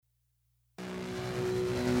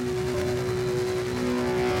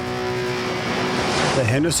The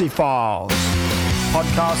Hennessey Files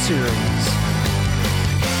podcast series,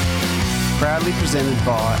 proudly presented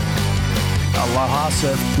by Aloha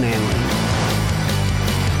Surf Manly.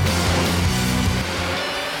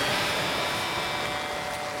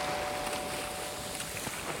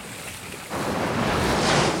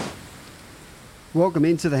 Welcome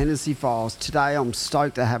into the Hennessey Files. Today I'm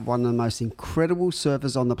stoked to have one of the most incredible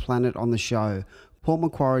surfers on the planet on the show, Port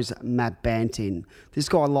Macquarie's Matt Banting. This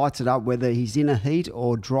guy lights it up whether he's in a heat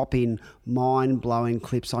or dropping mind-blowing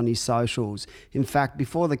clips on his socials. In fact,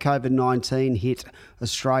 before the COVID-19 hit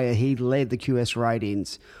Australia, he led the QS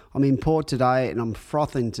ratings. I'm in Port today and I'm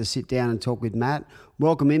frothing to sit down and talk with Matt.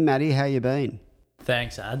 Welcome in, Matty. How you been?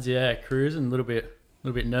 Thanks, Ads. Yeah, cruising, a little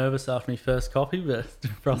bit nervous after my first coffee, but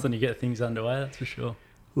frothing to get things underway, that's for sure.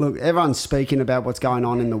 Look, everyone's speaking about what's going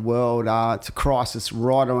on in the world. It's a crisis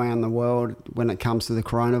right around the world when it comes to the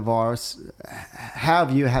coronavirus. How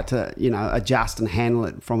have you had to, adjust and handle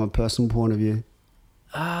it from a personal point of view?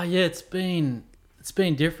 Yeah, it's been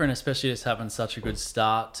different, especially just having such a good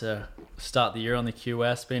start to start the year on the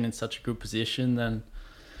QS, being in such a good position. Then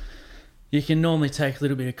you can normally take a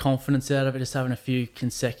little bit of confidence out of it, just having a few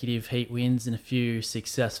consecutive heat wins and a few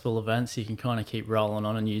successful events. You can kind of keep rolling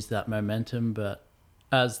on and use that momentum, but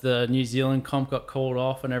as the New Zealand comp got called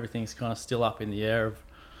off and everything's kind of still up in the air of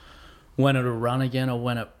when it'll run again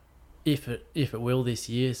or if it will this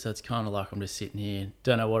year. So it's kind of like I'm just sitting here,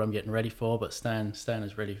 don't know what I'm getting ready for, but staying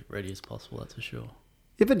as ready as possible, that's for sure.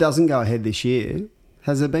 If it doesn't go ahead this year,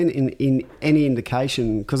 has there been in any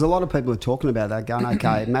indication, because a lot of people are talking about that, going,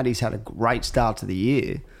 okay, Matty's had a great start to the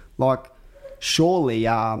year. Like, surely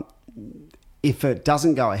if it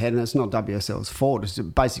doesn't go ahead, and it's not WSL's fault, it's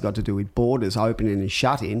basically got to do with borders opening and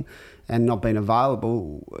shutting and not being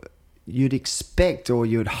available, you'd expect or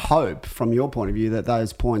you'd hope from your point of view that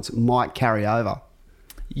those points might carry over.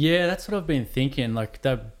 Yeah, that's what I've been thinking. Like,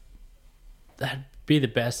 that'd be the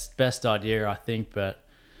best idea, I think. But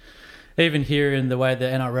even here in the way the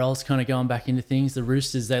NRL's kind of going back into things, the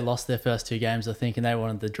Roosters, they lost their first two games, I think, and they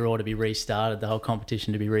wanted the draw to be restarted, the whole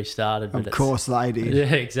competition to be restarted. Of course they did.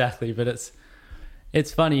 Yeah, exactly. But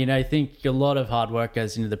it's funny, I think a lot of hard work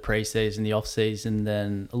goes into the pre-season, the off-season,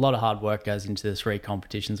 then a lot of hard work goes into the three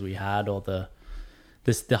competitions we had or the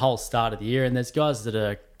whole start of the year. And there's guys that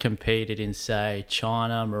are competed in, say,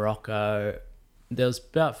 China, Morocco. There was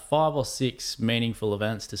about 5 or 6 meaningful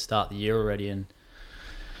events to start the year already, and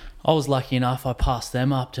I was lucky enough, I passed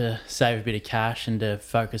them up to save a bit of cash and to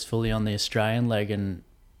focus fully on the Australian leg. And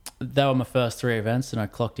they were my first 3 events, and I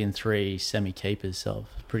clocked in 3 semi-keepers, so I was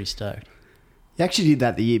pretty stoked. You actually did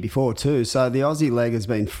that the year before too. So the Aussie leg has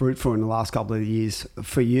been fruitful in the last couple of years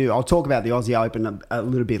for you. I'll talk about the Aussie Open a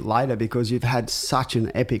little bit later because you've had such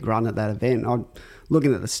an epic run at that event. I'm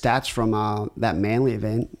looking at the stats from that Manly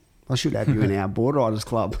event. I should have you in our board riders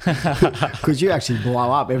club because you actually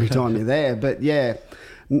blow up every time you're there. But yeah,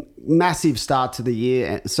 massive start to the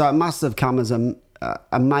year. So it must have come as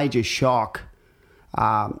a major shock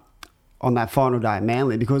on that final day at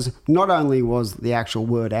Manly, because not only was the actual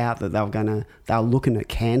word out that they were looking at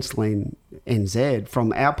cancelling NZ,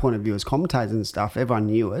 from our point of view as commentators and stuff, everyone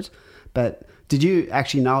knew it. But did you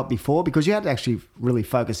actually know it before? Because you had to actually really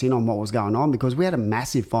focus in on what was going on, because we had a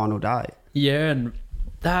massive final day. Yeah, and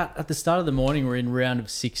that at the start of the morning, we're in round of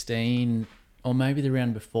 16, or maybe the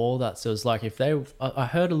round before that. So it was like I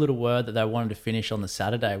heard a little word that they wanted to finish on the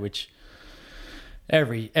Saturday, which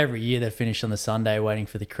every year they finish on the Sunday waiting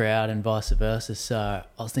for the crowd and vice versa. So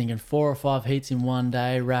I was thinking 4 or 5 heats in one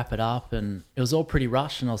day, wrap it up, and it was all pretty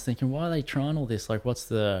rushed. And I was thinking, why are they trying all this? Like, what's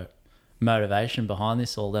the motivation behind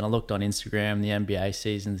this all? Then I looked on Instagram, the NBA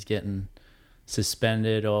season's getting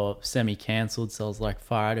suspended or semi-cancelled. So I was like,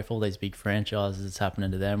 far out, if all these big franchises, it's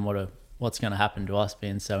happening to them, what's going to happen to us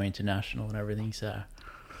being so international and everything? So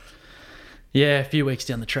yeah, a few weeks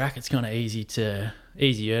down the track, it's kind of easier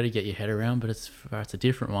to get your head around, but it's a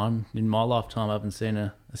different one. In my lifetime, I haven't seen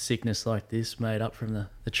a sickness like this made up from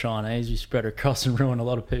the Chinese. You spread across and ruin a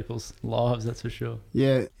lot of people's lives, that's for sure.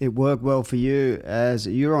 Yeah, it worked well for you as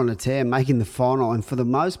you're on a tear making the final, and for the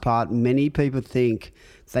most part, many people think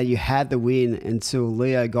that you had the win until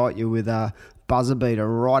Leo got you with a buzzer beater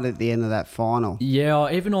right at the end of that final.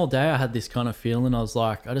 Yeah, even all day I had this kind of feeling. I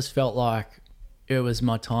just felt like it was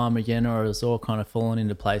my time again, or it was all kind of falling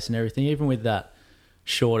into place and everything. Even with that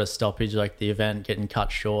shorter stoppage, like the event getting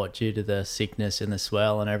cut short due to the sickness and the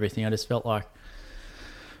swell and everything, I just felt like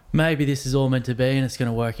maybe this is all meant to be and it's going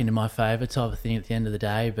to work into my favour type of thing at the end of the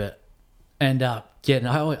day. But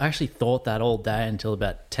I actually thought that all day until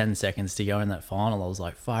about 10 seconds to go in that final. I was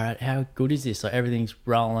like, far out, how good is this? Like, everything's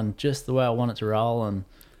rolling just the way I want it to roll, and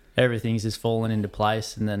everything's just falling into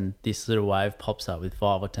place, and then this little wave pops up with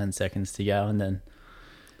 5 or 10 seconds to go, and then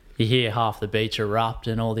you hear half the beach erupt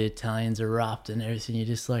and all the Italians erupt and everything. You're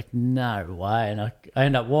just like, no way. And I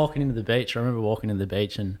end up walking into the beach. I remember walking into the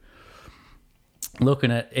beach and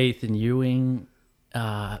looking at Ethan Ewing,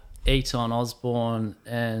 Eton Osborne,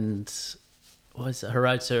 and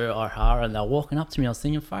Hiroto O'Hara, and they were walking up to me. I was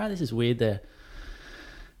thinking, Farah, this is weird. They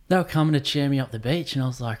were coming to cheer me up the beach, and I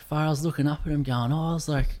was like, Farah, I was looking up at him going,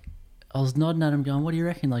 I was nodding at him going, what do you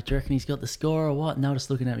reckon? Like, do you reckon he's got the score or what? And they were just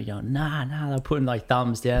looking at me going, nah. They were putting like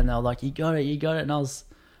thumbs down. They were like, you got it. And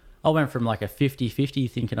I went from like a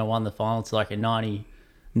 50-50 thinking I won the final to like a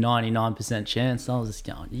 99% chance. And I was just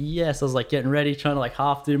going, yes. I was like getting ready, trying to like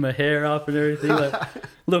half do my hair up and everything. Like,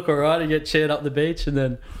 look all right and get cheered up the beach. And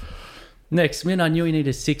then next minute I knew he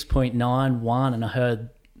needed 6.91, and I heard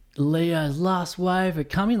Leo's last wave. It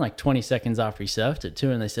come in like 20 seconds after he surfed it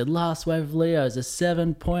too, and they said last wave of Leo's a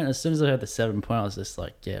 7 point. As soon as I heard the 7 point, I was just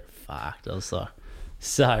like, get fucked. I was like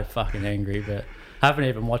so fucking angry, but I haven't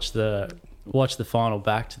even watched the final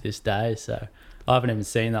back to this day, so I haven't even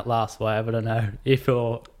seen that last wave. I don't know if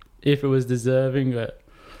it was deserving, but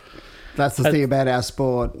that's the thing about our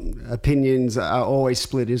sport. Opinions are always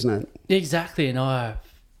split, isn't it? Exactly, and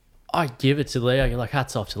I give it to Leo. Like,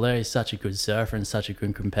 hats off to Leo. He's such a good surfer and such a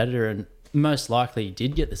good competitor, and most likely he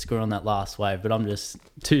did get the score on that last wave, but I'm just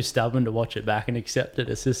too stubborn to watch it back and accept it.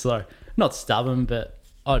 It's just like, not stubborn, but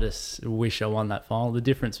I just wish I won that final. The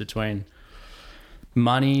difference between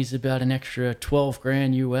money is about an extra 12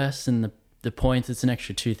 grand US, and the points, it's an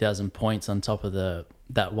extra 2,000 points on top of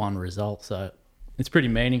that one result. So it's pretty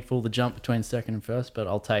meaningful, the jump between second and first, but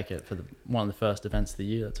I'll take it for one of the first events of the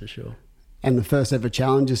year, that's for sure. And the first ever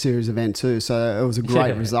Challenger Series event too. So it was a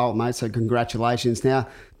great result, mate. So congratulations. Now,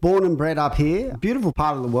 born and bred up here, beautiful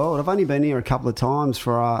part of the world. I've only been here a couple of times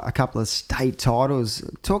for a couple of state titles.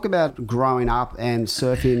 Talk about growing up and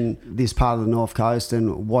surfing this part of the North Coast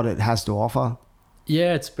and what it has to offer.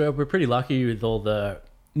 Yeah, we're pretty lucky with all the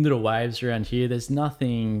little waves around here. There's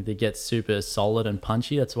nothing that gets super solid and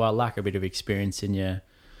punchy. That's why I lack a bit of experience in your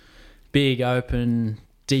big open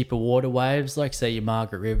deeper water waves, like say your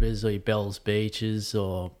Margaret Rivers or your Bells Beaches,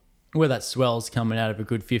 or where that swell's coming out of a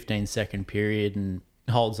good 15-second period and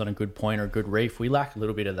holds on a good point or a good reef. We lack a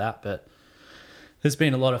little bit of that, but there's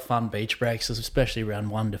been a lot of fun beach breaks, especially around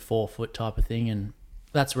 1 to 4 foot type of thing, and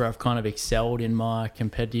that's where I've kind of excelled in my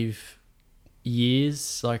competitive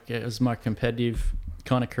years. Like, as my competitive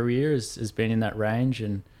kind of career has been in that range,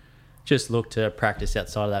 and just look to practice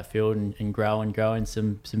outside of that field and grow in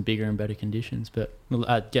some bigger and better conditions. But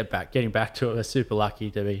getting back to it, we're super lucky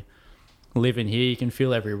to be living here. You can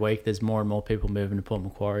feel every week there's more and more people moving to Port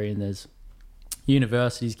Macquarie, and there's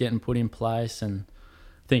universities getting put in place, and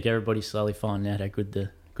I think everybody's slowly finding out how good the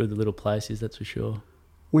little place is, that's for sure.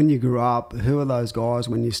 When you grew up, who are those guys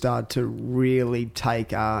when you started to really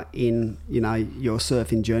take in, your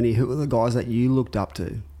surfing journey? Who are the guys that you looked up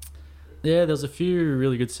to? Yeah, there's a few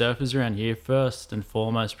really good surfers around here. First and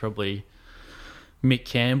foremost, probably Mick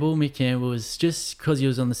Campbell. Mick Campbell was, just because he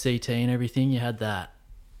was on the CT and everything, you had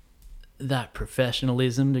that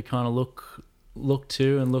professionalism to kind of look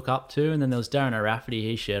to and look up to. And then there was Darren O'Rafferty.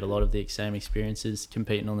 He shared a lot of the same experiences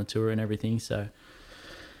competing on the tour and everything. So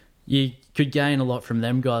you could gain a lot from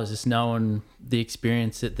them guys, just knowing the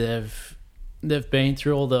experience that they've been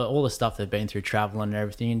through, all the stuff they've been through, traveling and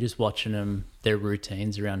everything, and just watching their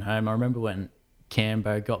routines around home. I remember when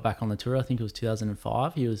Cambo got back on the tour, I think it was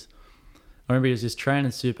 2005. I remember he was just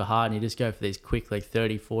training super hard, and he'd just go for these quick, like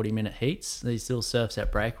 30, 40 minute heats. He still surfs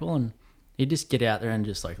at Breakwell, and he'd just get out there and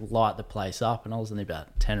just like light the place up. And I was only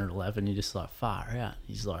about 10 or 11. You're just like, far out.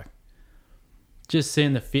 He's like, just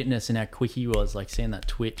seeing the fitness and how quick he was, like seeing that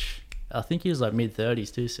twitch. I think he was like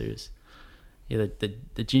mid-30s too, so yeah,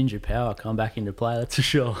 the ginger power come back into play, that's for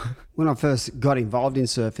sure. When I first got involved in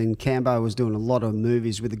surfing, Cambo was doing a lot of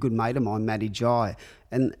movies with a good mate of mine, Matty Jai.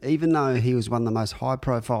 And even though he was one of the most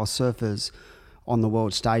high-profile surfers on the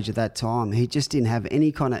world stage at that time, he just didn't have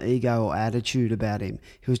any kind of ego or attitude about him.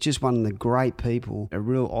 He was just one of the great people, a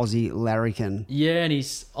real Aussie larrikin. Yeah, and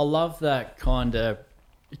I love that kind of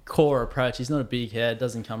core approach. He's not a big head,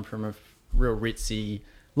 doesn't come from a real ritzy,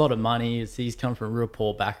 lot of money. He's come from a real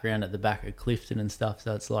poor background at the back of Clifton and stuff,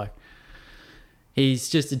 so it's like he's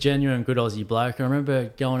just a genuine good Aussie bloke. I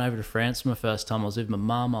remember going over to France for my first time. I was with my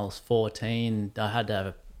mum. I was 14. I had to have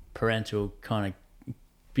a parental kind of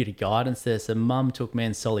bit of guidance there, so mum took me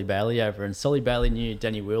and Solly Bailey over, and Solly Bailey knew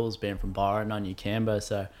Danny Wills being from Byron, I knew Cambo,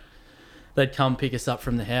 so they'd come pick us up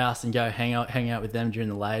from the house and go hang out with them during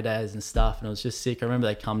the lay days and stuff, and it was just sick. I remember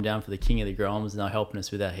they'd come down for the King of the Groms and they were helping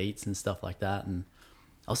us with our heats and stuff like that, and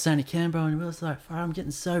I was saying to Cambo, and we was like, I'm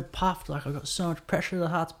getting so puffed. Like, I've got so much pressure. The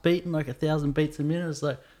heart's beating like 1,000 beats a minute. It's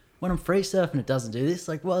like, when I'm free surfing, it doesn't do this.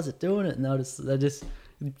 Like, why is it doing it? And they just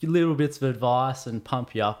little bits of advice and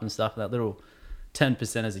pump you up and stuff. That little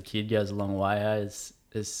 10% as a kid goes a long way.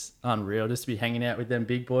 It's unreal just to be hanging out with them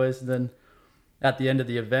big boys. And then at the end of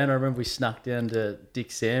the event, I remember we snuck down to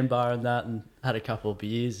Dick's Sandbar and that and had a couple of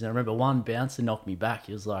beers. And I remember one bouncer knocked me back.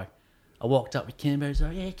 He was like, I walked up with Cambo. He's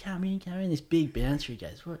like, yeah, come in. This big bouncer. He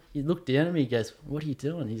goes, what? He looked down at me. He goes, what are you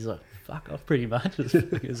doing? He's like, fuck off pretty much.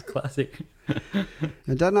 It was classic.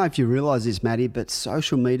 I don't know if you realise this, Matty, but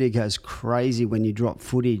social media goes crazy when you drop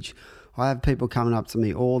footage. I have people coming up to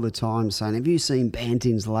me all the time saying, have you seen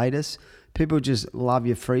Banting's latest? People just love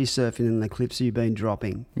your free surfing and the clips you've been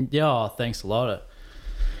dropping. Yeah, thanks a lot.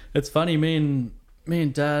 It's funny, me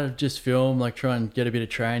and Dad just film, like try and get a bit of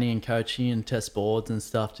training and coaching and test boards and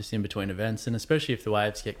stuff just in between events, and especially if the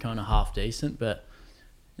waves get kind of half decent, but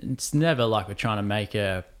it's never like we're trying to make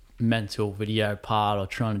a mental video part or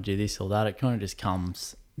trying to do this or that. It kind of just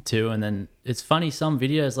comes to, and then it's funny, some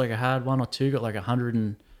videos, like I had one or two got like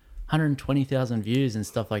 120,000 views and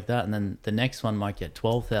stuff like that, and then the next one might get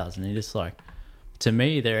 12,000. And just like, to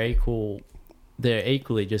me, they're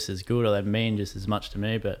equally just as good, or they mean just as much to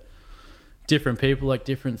me, but different people like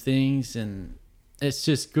different things, and it's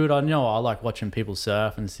just good. I know I like watching people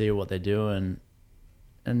surf and see what they're doing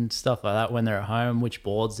and stuff like that when they're at home, which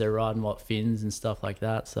boards they're riding, what fins and stuff like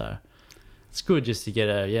that. So it's good just to get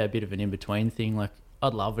a bit of an in-between thing. Like,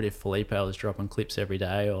 I'd love it if Felipe was dropping clips every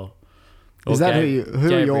day, or is that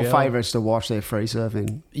who are your favourites to watch their free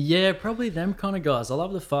surfing? Yeah, probably them kind of guys. I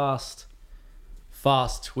love the fast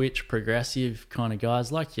twitch, progressive kind of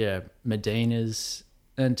guys, like Medinas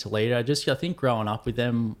and Toledo. I think growing up with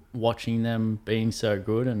them, watching them being so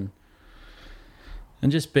good and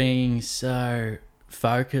just being so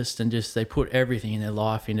focused, and just they put everything in their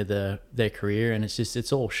life into their career, and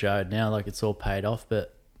it's all showed now, like it's all paid off.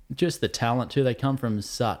 But just the talent too, they come from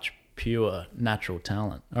such pure natural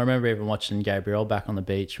talent. I remember even watching Gabriel back on the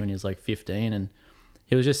beach when he was like 15, and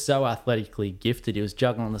he was just so athletically gifted. He was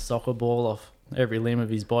juggling the soccer ball off every limb of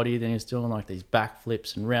his body, then he was doing like these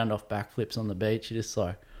backflips and round off backflips on the beach. You're just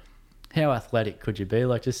like, how athletic could you be?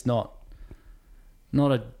 Like, just not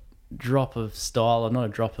a drop of style or not a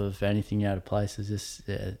drop of anything out of place. It's just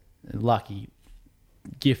lucky,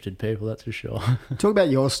 gifted people, that's for sure. Talk about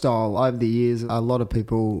your style. Over the years, a lot of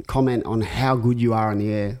people comment on how good you are in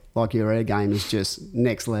the air. Like, your air game is just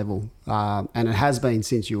next level, and it has been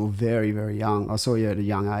since you were very, very young. I saw you at a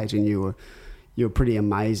young age, and you were pretty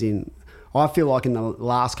amazing. I feel like in the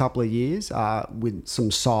last couple of years, with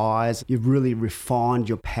some size, you've really refined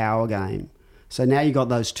your power game. So now you've got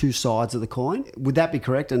those two sides of the coin. Would that be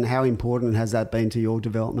correct? And how important has that been to your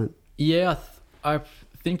development? Yeah, I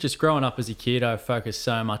think just growing up as a kid, I focused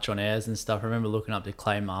so much on airs and stuff. I remember looking up to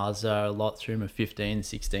Clay Marzo a lot through my 15,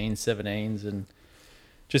 16, 17s, and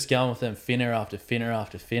just going with them finner after finner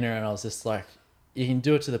after finner. And I was just like, you can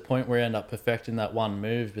do it to the point where you end up perfecting that one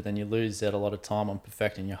move, but then you lose out a lot of time on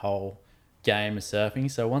perfecting your whole game of surfing.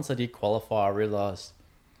 So once I did qualify, I realised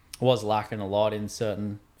I was lacking a lot in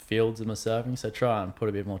certain fields of my surfing, so try and put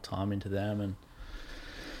a bit more time into them. And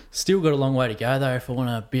still got a long way to go though if I want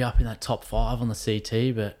to be up in that top 5 on the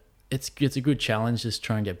CT, but it's a good challenge, just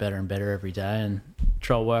try and get better and better every day and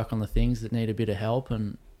try to work on the things that need a bit of help,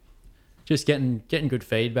 and just getting good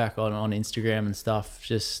feedback on Instagram and stuff,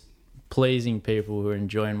 just pleasing people who are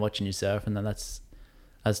enjoying watching you surf, and then that's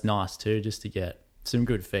nice too, just to get some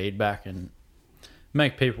good feedback and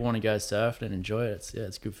make people want to go surf and enjoy it.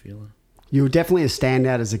 It's a good feeling. You were definitely a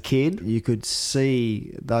standout as a kid. You could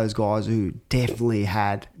see those guys who definitely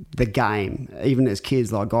had the game, even as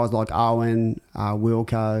kids, like guys like Owen,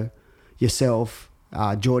 Wilco, yourself,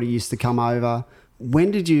 Geordie used to come over.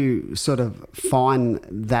 When did you sort of find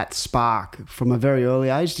that spark? From a very early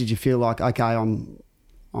age, did you feel like, okay, I'm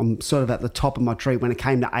sort of at the top of my tree when it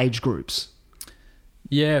came to age groups?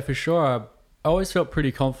 Yeah, for sure. I always felt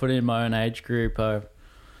pretty confident in my own age group. I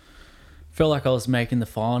felt like I was making the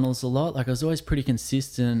finals a lot. Like, I was always pretty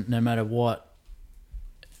consistent no matter what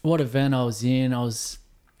event I was in. I was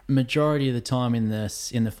majority of the time in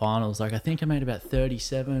the finals. Like, I think I made about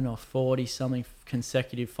 37 or 40 something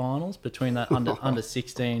consecutive finals between that under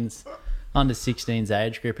 16s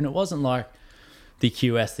age group. And it wasn't like the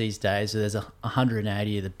QS these days where there's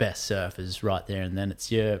 180 of the best surfers right there, and then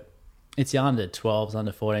it's your under 12s,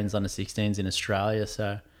 under 14s, under 16s in Australia.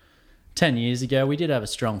 So 10 years ago, we did have a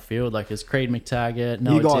strong field. Like, there's Creed McTaggart,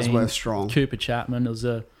 Noah you guys Dean, were strong. Cooper Chapman. It was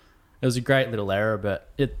a great little era, but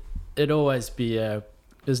it'd always be it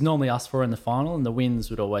was normally us four in the final, and the wins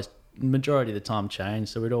would always majority of the time change.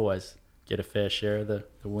 So we'd always get a fair share of the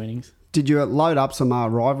winnings. Did you load up some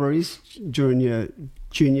rivalries during your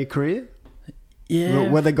junior career? Yeah.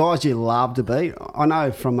 Were the guys you loved to beat? I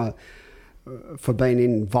know for being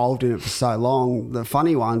involved in it for so long, the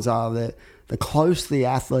funny ones are that the closer the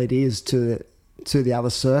athlete is to the other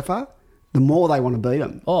surfer, the more they want to beat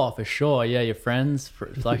them. Oh, for sure. Yeah, your friends.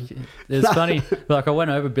 Like, it's funny. Like, I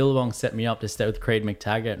went over, Billabong set me up to stay with Creed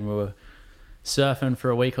McTaggart, and we were surfing for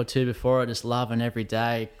a week or two before it, just loving every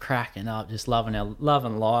day, cracking up, just loving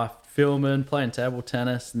life, filming, playing table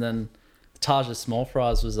tennis, and then Taj's Small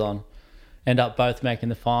Fries was on. End up both making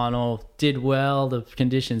the final, did well, the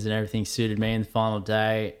conditions and everything suited me in the final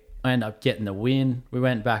day. I ended up getting the win. We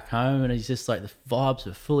went back home and he's just like, the vibes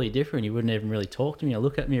were fully different. He wouldn't even really talk to me or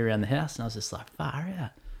look at me around the house, and I was just like, far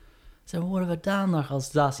out. So what have I done? Like, I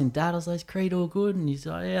was asking Dad, I was like, is Creed all good? And he's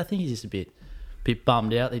like, yeah, I think he's just a bit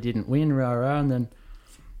bummed out they didn't win, rah. And then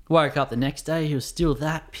woke up the next day, he was still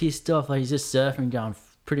that pissed off. Like, he's just surfing, going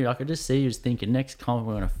pretty, I could just see he was thinking, next comp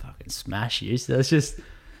we're going to fucking smash you. So it's just,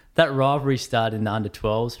 that rivalry started in the under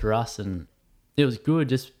 12s for us, and it was good.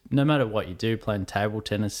 Just no matter what you do, playing table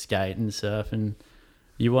tennis, skating, surfing,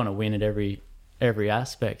 you want to win at every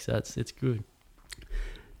aspect. So it's good.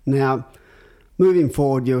 Now, moving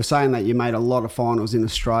forward, you were saying that you made a lot of finals in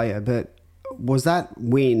Australia, but was that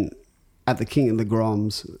win at the King of the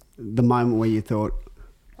Groms the moment where you thought,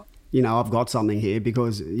 I've got something here?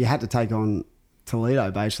 Because you had to take on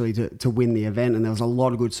Toledo basically to win the event, and there was a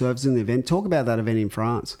lot of good surfers in the event. Talk about that event in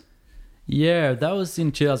France. Yeah, that was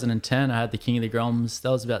in 2010. I had the King of the Groms. That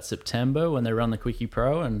was about September when they run the Quickie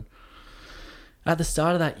Pro, and at the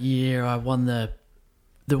start of that year I won the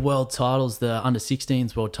world titles, the under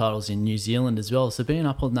 16s world titles in New Zealand as well. So being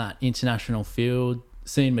up on that international field,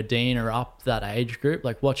 seeing Medina up that age group,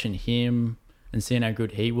 like watching him and seeing how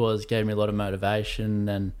good he was, gave me a lot of motivation.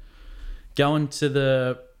 And going to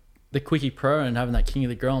the Quickie Pro and having that King of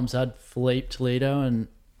the Groms, I had Philippe Toledo, and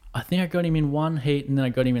I think I got him in one heat and then I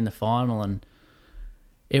got him in the final, and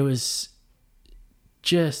it was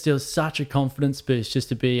such a confidence boost just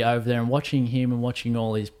to be over there and watching him and watching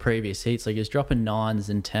all his previous heats. Like, he was dropping 9s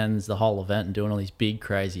and 10s the whole event and doing all these big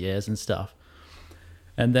crazy airs and stuff.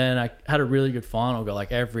 And then I had a really good final, got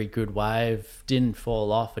like every good wave, didn't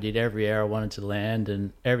fall off. I did every air I wanted to land,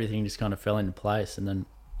 and everything just kind of fell into place. And then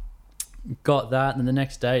got that, and then the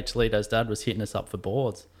next day Toledo's dad was hitting us up for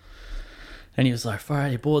boards, and he was like, "Far,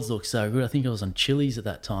 your boards look so good." I think it was on Chili's at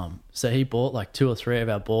that time, so he bought like 2 or 3 of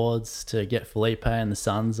our boards to get Felipe and the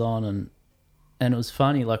sons on, and it was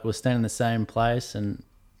funny, like we were staying in the same place, and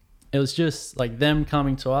it was just like them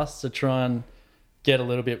coming to us to try and get a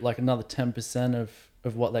little bit, like another 10%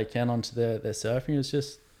 of what they can onto their surfing. It was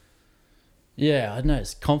just, yeah, I don't know,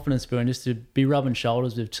 it's confidence building just to be rubbing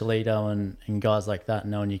shoulders with Toledo and guys like that,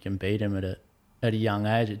 knowing you can beat them at a young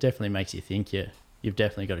age. It definitely makes you think you've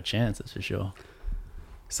definitely got a chance, that's for sure.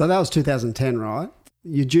 So that was 2010, right?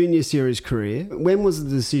 Your junior series career. When was the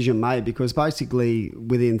decision made? Because basically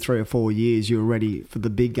within 3 or 4 years you were ready for the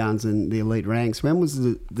big guns and the elite ranks. When was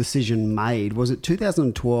the decision made? Was it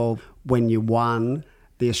 2012 when you won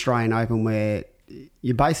the Australian Open, where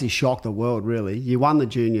you basically shocked the world, really? You won the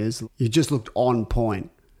juniors. You just looked on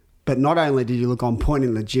point. But not only did you look on point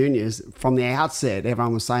in the juniors, from the outset,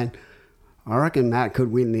 everyone was saying, I reckon Matt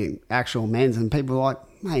could win the actual men's. And people were like,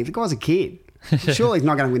 mate, the guy's a kid. Surely he's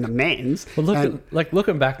not going to win the men's. Well,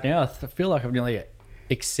 looking back now, I feel like I've nearly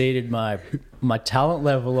exceeded my talent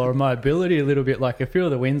level or my ability a little bit. Like, a few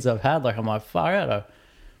of the wins I've had, like, I'm like, far out.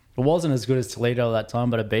 I wasn't as good as Toledo at that time,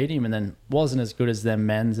 but I beat him, and then wasn't as good as them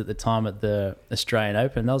men's at the time at the Australian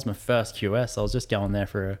Open. That was my first QS. I was just going there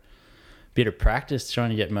for a bit of practice, trying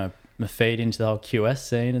to get my feet into the whole QS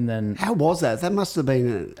scene. And then, how was that? That must have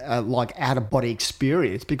been a like out-of-body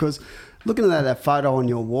experience, because looking at that photo on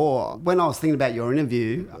your wall, when I was thinking about your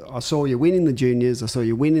interview, I saw you winning the juniors, I saw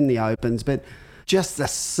you winning the Opens, but just the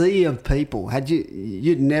sea of people.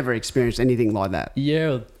 You'd never experienced anything like that?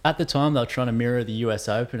 Yeah, at the time they were trying to mirror the US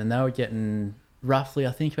Open, and they were getting roughly,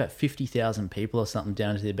 I think, about 50,000 people or something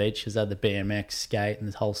down to the beach, because they had the BMX, skate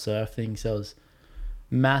and the whole surf thing. So it was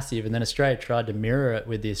massive. And then Australia tried to mirror it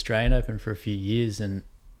with the Australian Open for a few years, and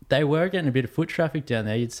they were getting a bit of foot traffic down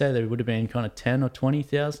there. You'd say there would have been kind of 10 or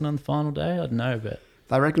 20,000 on the final day. I don't know, but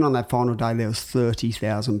they reckon on that final day there was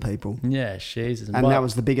 30,000 people. Yeah, Jesus. And that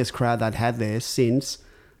was the biggest crowd they'd had there since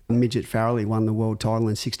Midget Farrelly won the world title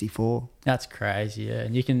in 64. That's crazy, yeah.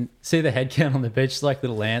 And you can see the head count on the beach, it's like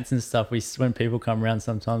little ants and stuff. When people come around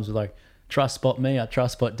sometimes, we're like, try spot me, I try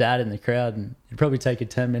spot Dad in the crowd, and it'd probably take you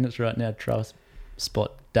 10 minutes right now to try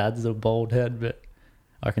spot Dad's a bald head, but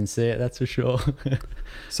I can see it, that's for sure.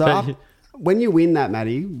 So when you win that,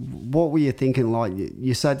 Matty, what were you thinking? Like,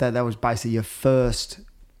 you said that was basically your first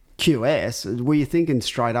QS. Were you thinking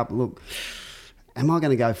straight up, look, am I going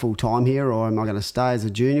to go full time here, or am I going to stay as a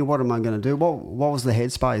junior? What am I going to do? What was the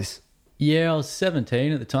headspace? Yeah, I was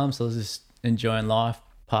 17 at the time, so I was just enjoying life,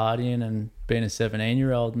 partying and being a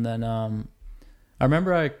 17-year-old. And then I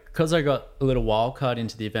remember because I got a little wild card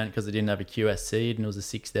into the event because I didn't have a QS seed and it was a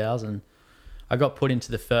 6,000. I got put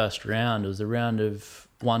into the first round. It was a round of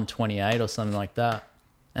 128 or something like that.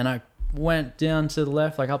 And I went down to the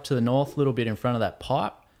left, like up to the north a little bit in front of that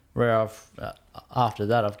pipe, where after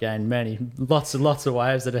that I've gained lots of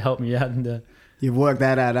waves that have helped me out. And you've worked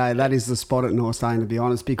that out, eh? That is the spot at North Stane, to be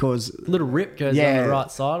honest, because a little rip goes on the right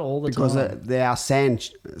side all the time. Because our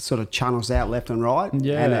sand sort of channels out left and right,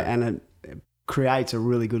 and it creates a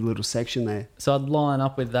really good little section there. So I'd line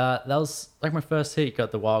up with that. That was like my first heat,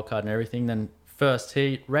 got the wild card and everything. Then first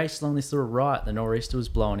heat, raced along this little right, the nor'easter was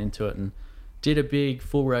blowing into it, and did a big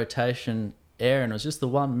full rotation air, and it was just the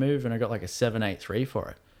one move, and I got like a 7.83 for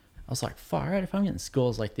it. I was like, far out, if I'm getting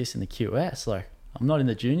scores like this in the QS, like I'm not in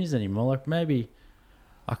the juniors anymore, like maybe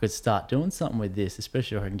I could start doing something with this,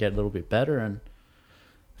 especially if I can get a little bit better. And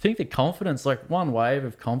I think the confidence, like one wave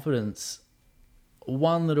of confidence,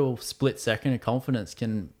 one little split second of confidence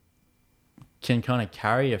can kind of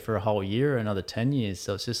carry you for a whole year or another 10 years.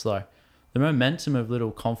 So it's just like the momentum of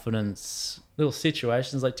little confidence, little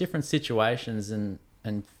situations, like different situations and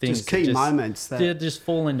things. Just key moments that just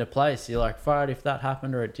fall into place. You're like, far out, if that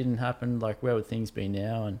happened or it didn't happen, like where would things be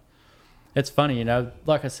now? And it's funny, you know,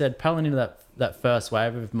 like I said, paddling into that first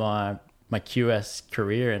wave of my QS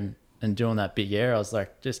career and doing that big air, I was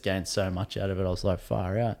like, just gained so much out of it. I was like,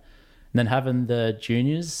 far out. And then having the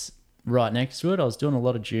juniors right next to it, I was doing a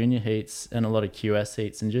lot of junior heats and a lot of QS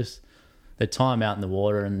heats, and just the time out in the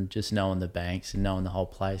water and just knowing the banks and knowing the whole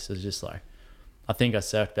place was just like, I think I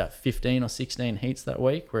surfed about 15 or 16 heats that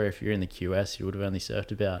week, where if you're in the QS, you would have only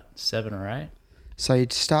surfed about 7 or 8. So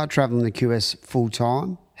you'd start travelling the QS full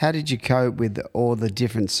time. How did you cope with all the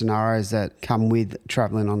different scenarios that come with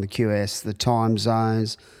travelling on the QS, the time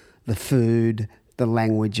zones, the food, the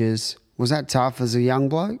languages? Was that tough as a young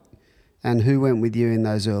bloke? And who went with you in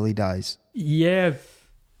those early days? Yeah,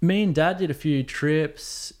 me and Dad did a few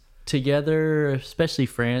trips together, especially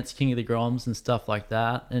France, King of the Groms and stuff like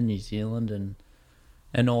that, and New Zealand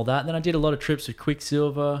and all that. Then I did a lot of trips with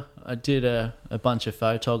Quicksilver. I did a bunch of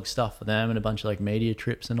photog stuff for them and a bunch of like media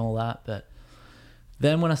trips and all that. But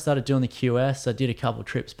then when I started doing the QS, I did a couple of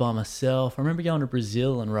trips by myself. I remember going to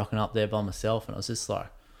Brazil and rocking up there by myself, and I was just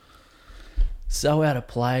like so out of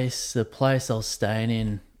place. The place I was staying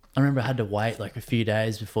in, I remember I had to wait like a few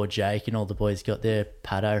days before Jake and all the boys got their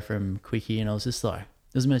paddo from Quickie, and I was just like,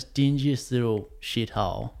 it was the most dingiest little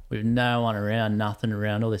shithole with no one around, nothing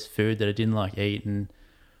around, all this food that I didn't like eat, and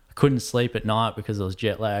I couldn't sleep at night because I was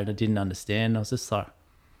jet lagged. I didn't understand. I was just like,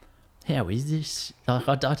 how is this? Like,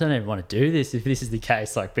 I don't even want to do this if this is the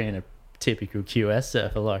case, like being a typical QS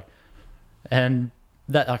surfer. Like, and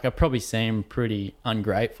that, like, I probably seem pretty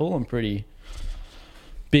ungrateful and pretty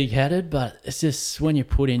big-headed, but it's just when you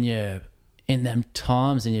put in them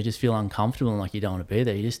times and you just feel uncomfortable and like you don't want to be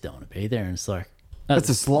there, you just don't want to be there. And it's like, that's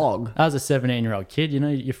a slog. I was a 17-year-old kid, you know,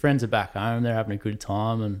 your friends are back home, they're having a good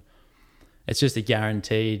time, and it's just a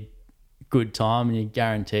guaranteed good time, and you're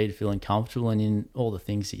guaranteed feeling comfortable and in all the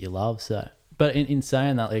things that you love. So, but in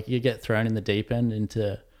saying that, like, you get thrown in the deep end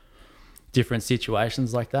into different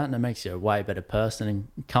situations like that, and it makes you a way better person. And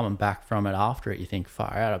coming back from it after it, you think,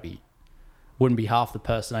 far out, wouldn't be half the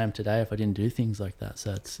person I am today if I didn't do things like that.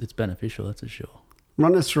 So it's beneficial, that's for sure.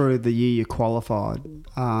 Run us through the year you qualified.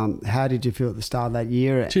 How did you feel at the start of that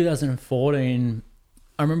year? 2014,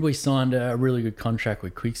 I remember we signed a really good contract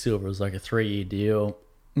with Quicksilver. It was like a 3-year deal,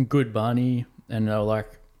 good money, and they were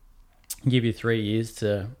like, give you 3 years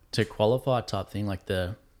to qualify type thing. Like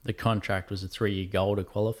the contract was a 3-year goal to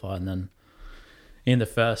qualify. And then in the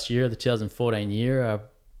first year, the 2014 year, I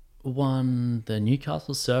won the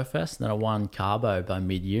Newcastle Surf Fest, and then I won Carbo by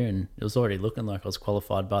mid-year, and it was already looking like I was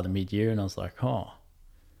qualified by the mid-year, and I was like, oh,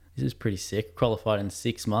 this is pretty sick. Qualified in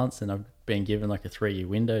 6 months, and I've been given like a 3-year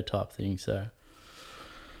window type thing. So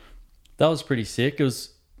that was pretty sick. It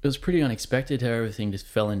was pretty unexpected how everything just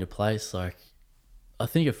fell into place. Like, I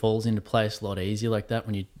think it falls into place a lot easier like that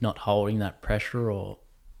when you're not holding that pressure. Or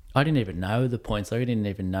I didn't even know the points. I didn't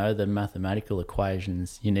even know the mathematical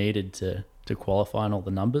equations you needed to qualify and all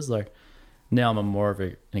the numbers. Like, now I'm more of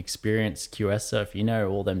an experienced QS surfer. You know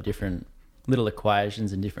all them different little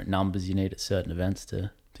equations and different numbers you need at certain events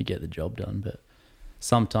to get the job done. But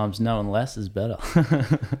sometimes knowing less is better.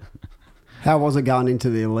 How was it going into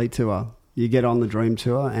the Elite Tour? You get on the Dream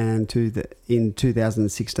Tour, and in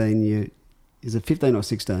 2016 is it 15 or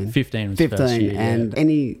 16? 15 was 15, first year, and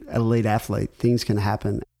any elite athlete, things can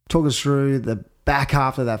happen. Talk us through the back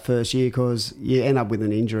half of that first year, because you end up with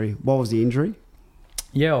an injury. What was the injury?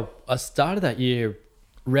 Yeah, I started that year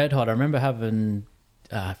red hot. I remember having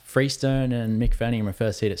Freestone and Mick Fanning in my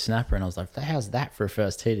first heat at Snapper, and I was like, how's that for a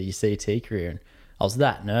first heat of your CT career? And I was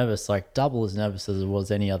that nervous, like double as nervous as it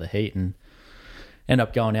was any other heat, and end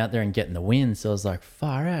up going out there and getting the win. So I was like,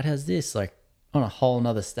 far out, how's this? Like on a whole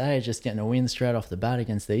nother stage, just getting a win straight off the bat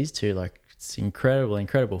against these two. Like it's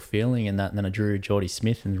incredible feeling. And then I drew Geordie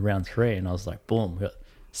Smith in round 3, and I was like, boom, got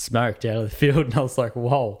smoked out of the field. And I was like,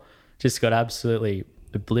 whoa, just got absolutely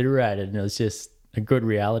obliterated. And it was just a good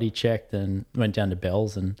reality check. Then went down to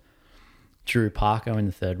Bells and drew Parko in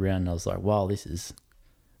the 3rd round. And I was like, wow, this is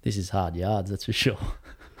hard yards, that's for sure.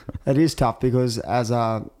 It is tough because as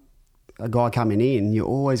a guy coming in, you're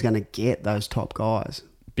always going to get those top guys.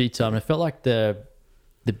 Big time. I felt like the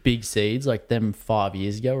big seeds, like them 5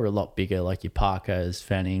 years ago, were a lot bigger, like your Parkers,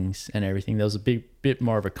 Fannings and everything. There was a bit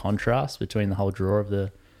more of a contrast between the whole draw of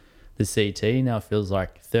the CT. Now it feels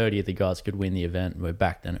like 30 of the guys could win the event, where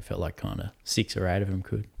back then it felt like kind of 6 or 8 of them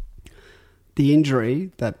could. The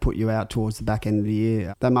injury that put you out towards the back end of the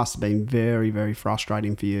year, that must have been very, very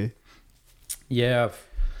frustrating for you. Yeah,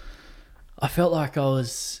 I felt like I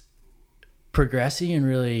was progressing and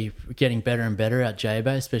really getting better and better at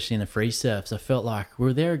J-Bay, especially in the free surfs. I felt like we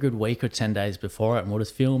were there a good week or 10 days before it, and we were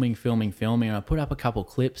just filming, and I put up a couple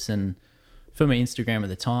clips, and for my Instagram at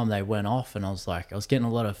the time, they went off, and I was getting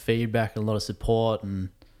a lot of feedback and a lot of support, and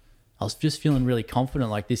I was just feeling really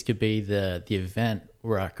confident, like this could be the event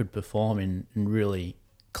where I could perform in really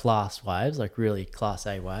class waves, like really class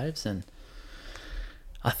A waves. And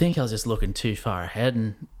I think I was just looking too far ahead.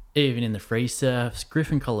 And even in the free surfs,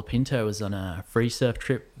 Griffin Colapinto was on a free surf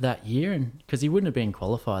trip that year, and because he wouldn't have been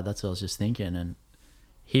qualified, that's what I was just thinking. And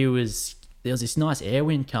there was this nice air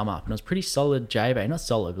wind come up, and it was pretty solid J-Bay. Not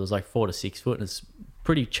solid, but it was like 4 to 6 foot, and it's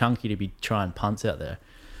pretty chunky to be trying punts out there.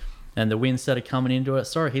 And the wind started coming into it.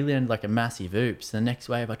 Sorry, he landed like a massive oops. The next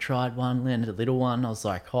wave I tried one, landed a little one. I was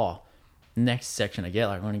like, oh, next section I get,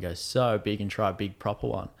 like I want to go so big and try a big proper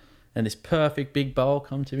one. And this perfect big bowl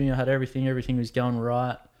come to me. I had everything was going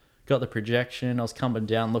right. Got the projection. I was coming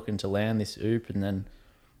down looking to land this oop, and then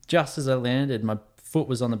just as I landed, my foot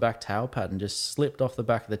was on the back tail pad and just slipped off the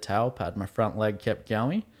back of the tail pad. My front leg kept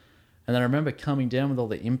going. And then I remember coming down with all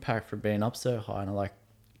the impact from being up so high, and I like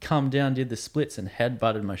come down, did the splits, and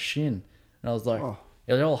head-butted my shin. And I was like,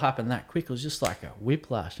 It all happened that quick. It was just like a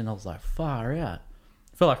whiplash. And I was like, far out.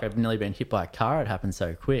 I felt like I'd nearly been hit by a car. It happened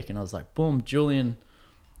so quick. And I was like, boom, Julian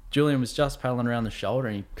was just paddling around the shoulder,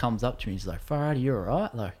 and he comes up to me. He's like, far out, are you all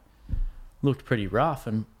right? Like, looked pretty rough.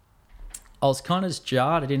 And I was kind of just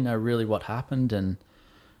jarred. I didn't know really what happened, and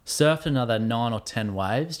surfed another 9 or 10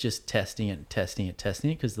 waves, just testing it,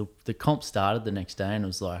 because the comp started the next day, and it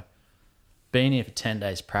was like, being here for 10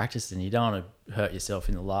 days practicing, you don't want to hurt yourself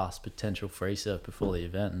in the last potential free surf before the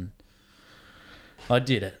event. And I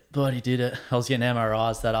did it. Bloody did it. I was getting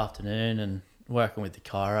MRIs that afternoon and working with the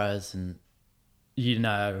chiros, and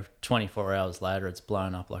 24 hours later it's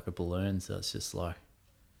blown up like a balloon. So it's just like,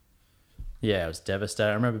 yeah, it was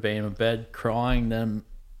devastating. I remember being in my bed crying them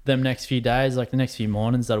next few days, like the next few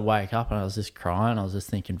mornings I'd wake up and I was just crying. I was just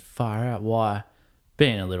thinking, far out, why?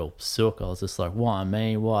 Being a little sook, I was just like, why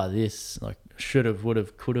me? Why this? Like, should have, would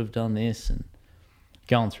have, could have done this, and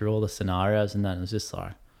going through all the scenarios, and then it was just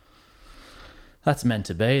like, that's meant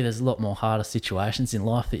to be. There's a lot more harder situations in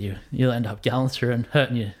life that you'll end up going through, and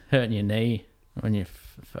hurting your knee when you're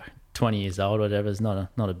 20 years old or whatever is not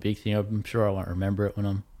a big thing. I'm sure I won't remember it when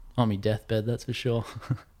I'm on my deathbed, that's for sure.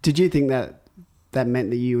 Did you think that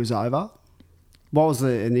meant the year was over? What was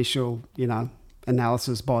the initial,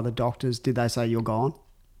 analysis by the doctors? Did they say you're gone?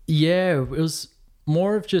 Yeah, it was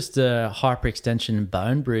more of just a hyperextension and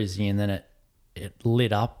bone bruising, and then it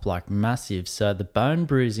lit up like massive. So the bone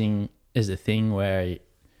bruising is a thing where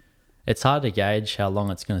it's hard to gauge how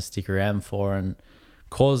long it's going to stick around for, and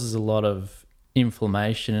causes a lot of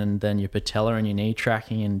inflammation, and then your patella and your knee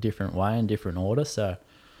tracking in a different way, in different order. So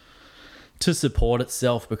to support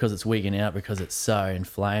itself, because it's wigging out, because it's so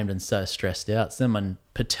inflamed and so stressed out. So then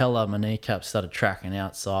my kneecap started tracking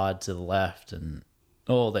outside to the left, and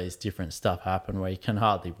all these different stuff happened where you can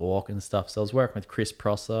hardly walk and stuff. So I was working with Chris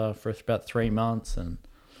Prosser for about 3 months and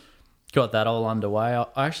got that all underway.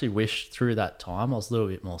 I actually wish through that time I was a little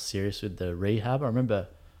bit more serious with the rehab. I remember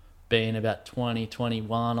being about 20,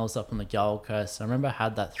 21, I was up on the Gold Coast. I remember I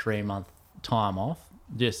had that 3-month time off,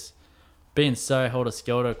 just being so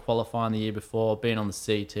helter-skelter, qualifying the year before, being on the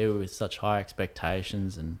C2 with such high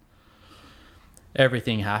expectations and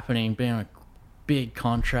everything happening, being big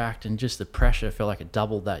contract, and just the pressure felt like it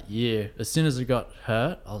doubled that year. As soon as I got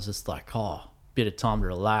hurt, I was just like, bit of time to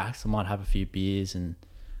relax. I might have a few beers and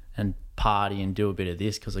party and do a bit of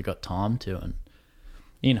this because I got time to. And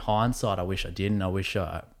in hindsight, I wish I didn't. I wish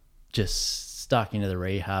I just stuck into the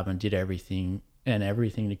rehab and did everything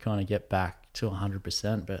to kind of get back to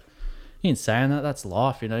 100%. But in saying that, that's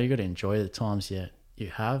life. You know, you got to enjoy the times you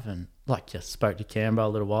have. And like, just spoke to Cambo a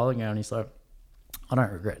little while ago, and he's like, I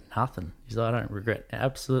don't regret nothing. He's like, I don't regret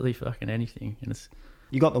absolutely fucking anything. And it's,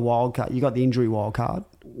 you got the wild card. You got the injury wild card.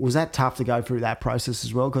 Was that tough to go through that process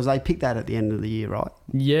as well? Because they picked that at the end of the year, right?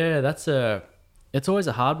 Yeah, it's always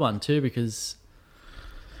a hard one too, because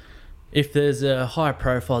if there's a high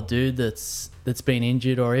profile dude that's been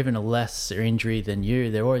injured, or even a lesser injury than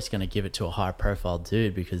you, they're always going to give it to a high profile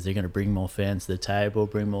dude because they're going to bring more fans to the table,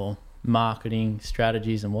 bring more marketing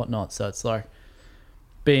strategies and whatnot. So it's like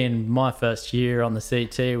being my first year on the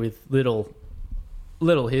CT with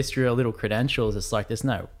little history or little credentials, it's like there's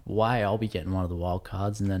no way I'll be getting one of the wild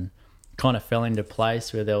cards. And then kind of fell into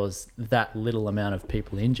place where there was that little amount of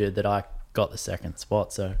people injured that I got the second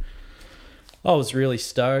spot. So I was really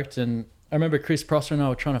stoked. And I remember Chris Prosser and I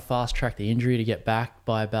were trying to fast track the injury to get back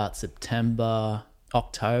by about September,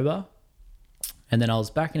 October. And then I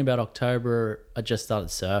was back in about October. I just started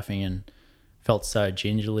surfing and felt so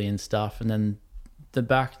gingerly and stuff. And then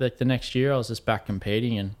the next year I was just back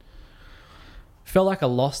competing and felt like I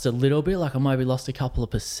lost a little bit, like I maybe lost a couple of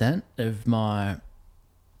 % of my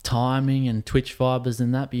timing and twitch fibers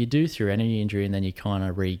and that, but you do through any injury and then you kind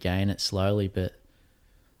of regain it slowly. But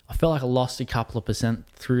I felt like I lost a couple of %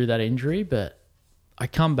 through that injury, but I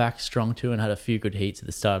come back strong too and had a few good heats at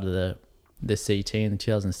the start of the CT in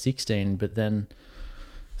 2016. But then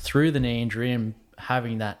through the knee injury and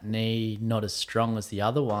having that knee not as strong as the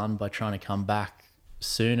other one, by trying to come back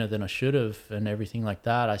sooner than I should have and everything like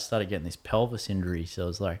that, I started getting this pelvis injury. So it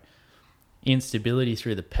was like instability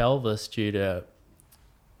through the pelvis due to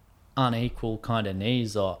unequal kind of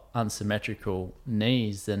knees or unsymmetrical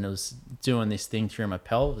knees. Then it was doing this thing through my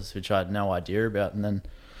pelvis, which I had no idea about. And then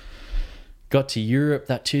got to Europe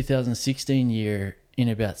that 2016 year in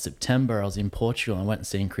about September. I was in Portugal and went and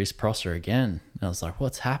seen Chris Prosser again. And I was like,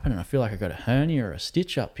 what's happening? I feel like I got a hernia or a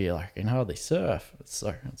stitch up here. Like I can hardly surf. It's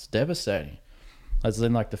like, it's devastating. I was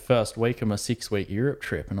in like the first week of my 6-week Europe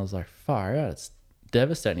trip, and I was like, far out, it's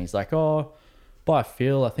devastating. He's like, by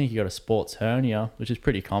feel, I think you got a sports hernia, which is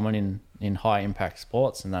pretty common in high impact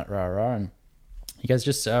sports and that rah. And he goes,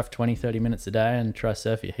 just surf 20, 30 minutes a day and try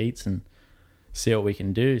surf your heats and see what we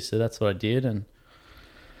can do. So that's what I did. And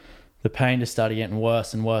the pain just started getting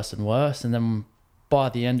worse and worse and worse. And then by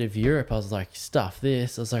the end of Europe, I was like, stuff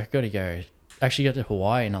this. I was like, I got to go. Actually got to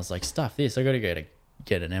Hawaii and I was like, stuff this. I got to go to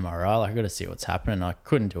get an MRI. Like, I got to see what's happening. I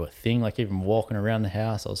couldn't do a thing. Like, even walking around the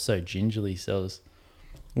house, I was so gingerly. So I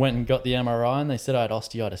went and got the MRI, and they said I had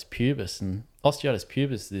osteitis pubis. And osteitis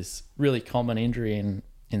pubis is this really common injury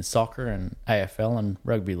in soccer and AFL and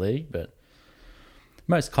rugby league. But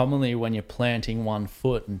most commonly when you're planting one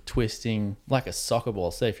foot and twisting like a soccer ball,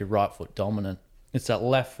 say if you're right foot dominant, it's that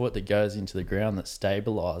left foot that goes into the ground that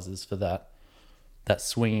stabilizes for that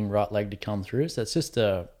swinging right leg to come through. So it's just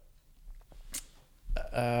a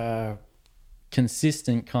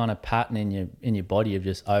consistent kind of pattern in your body of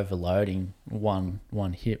just overloading one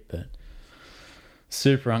hip. But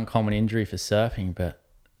super uncommon injury for surfing, but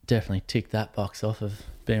definitely ticked that box off of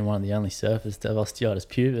being one of the only surfers to have osteitis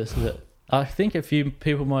pubis. But I think a few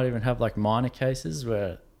people might even have like minor cases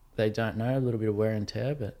where they don't know, a little bit of wear and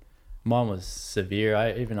tear, but mine was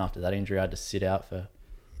severe. Even after that injury, I had to sit out for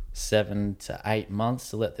 7 to 8 months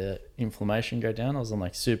to let the inflammation go down. I was on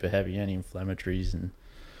like super heavy anti-inflammatories and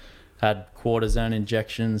had cortisone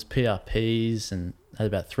injections, PRPs, and had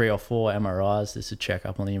about 3 or 4 MRIs just to check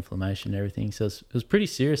up on the inflammation and everything. So it was pretty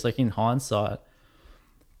serious. Like, in hindsight,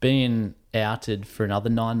 being outed for another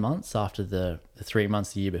 9 months after the 3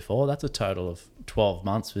 months the year before, that's a total of 12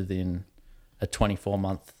 months within a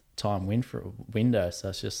 24-month time window. So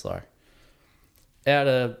it's just like, out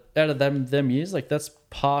of them years, like, that's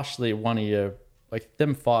partially one of your, like,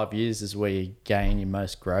 them 5 years is where you gain your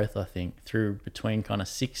most growth, I think, through between kind of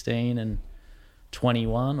 16 and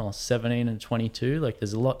 21 or 17 and 22. Like,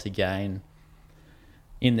 there's a lot to gain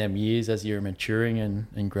in them years as you're maturing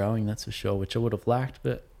and growing, that's for sure, which I would have lacked.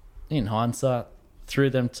 But in hindsight,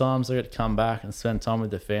 through them times, I got to come back and spend time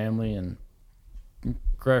with the family and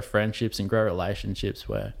grow friendships and grow relationships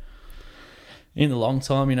where in the long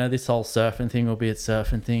time, you know, this whole surfing thing will be a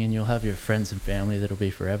surfing thing and you'll have your friends and family that'll be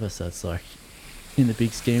forever. So it's like, in the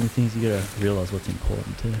big scheme of things, you got to realise what's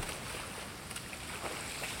important too.